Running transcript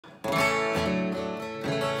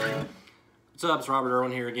What's up, it's Robert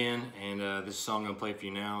Irwin here again, and this song I'm going to play for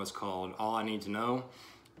you now is called All I Need to Know.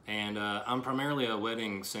 And I'm primarily a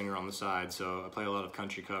wedding singer on the side, so I play a lot of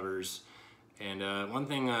country covers. And one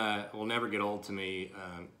thing will never get old to me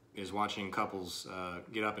is watching couples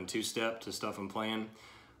get up and two-step to stuff I'm playing.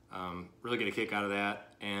 Really get a kick out of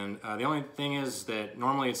that. And the only thing is that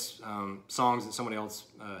normally it's songs that somebody else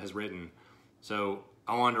has written. So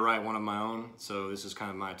I wanted to write one of my own, so this is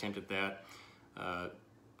kind of my attempt at that.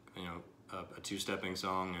 A two-stepping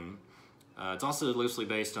song, and it's also loosely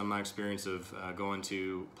based on my experience of going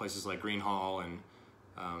to places like Green Hall and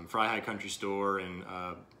Fry High Country Store and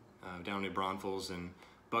down near Braunfels and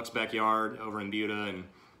Buck's Backyard over in Buda,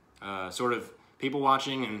 and sort of people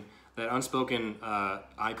watching and that unspoken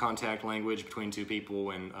eye contact language between two people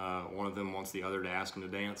when one of them wants the other to ask him to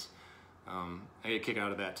dance. I get a kick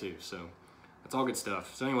out of that too, so that's all good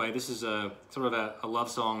stuff. So anyway, this is sort of a love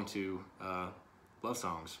song to love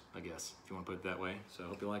songs, I guess, if you want to put it that way. So I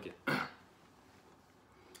hope you like it. One,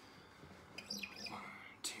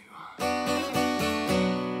 two.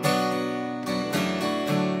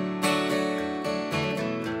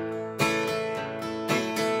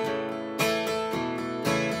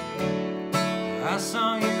 I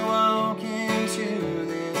saw you walk into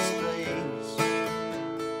this place.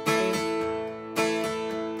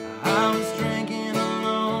 I was drinking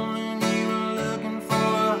alone and you were looking for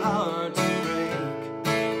a heart to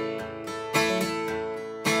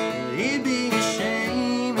it'd be a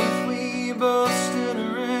shame if we both stood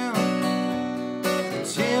around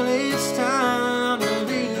until it's time to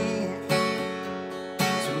leave.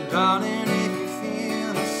 So darling, if you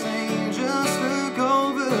feel the same, just look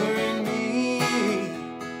over at me.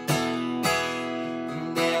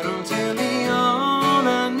 And that'll tell me all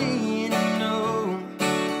I need to know.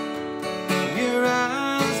 Your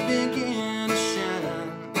eyes begin to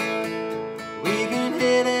shine. We can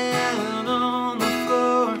head out on the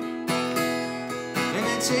floor.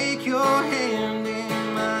 Take your hand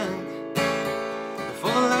in mine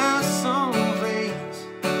before the last song plays,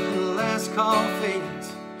 the last call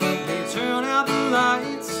fades, they turn out the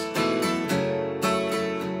lights.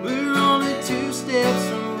 We're only two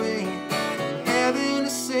steps away from having to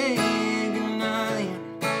say goodnight.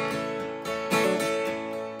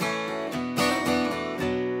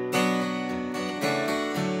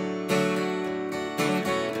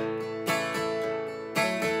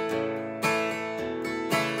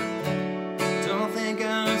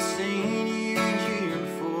 I've seen you here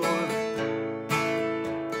before,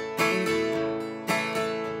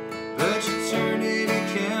 but you turned in a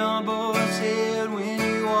cowboy's head when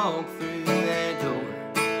you walked through that door.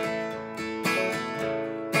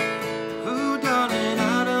 Oh, darling,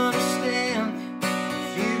 I'd understand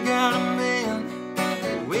if you got a man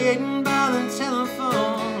waiting by the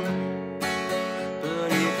telephone,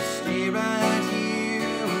 but if you stay right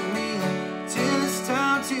here with me till it's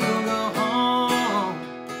time to go home,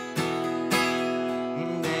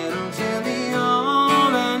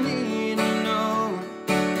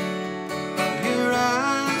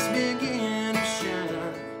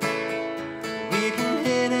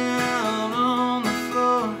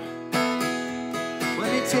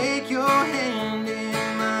 take your hand in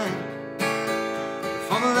mine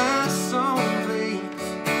before the last song plays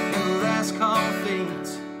and the last call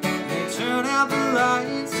fades. They turn out the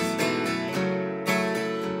lights.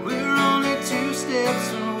 We're only two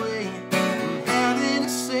steps away from having to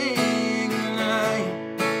say goodnight.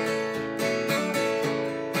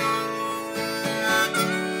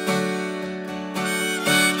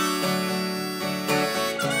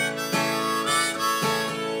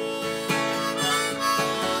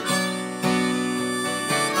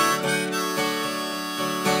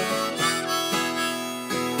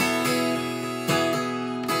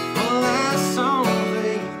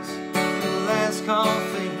 Call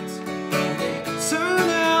fades, they turn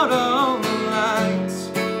out all the lights.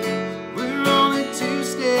 We're only two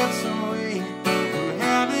steps away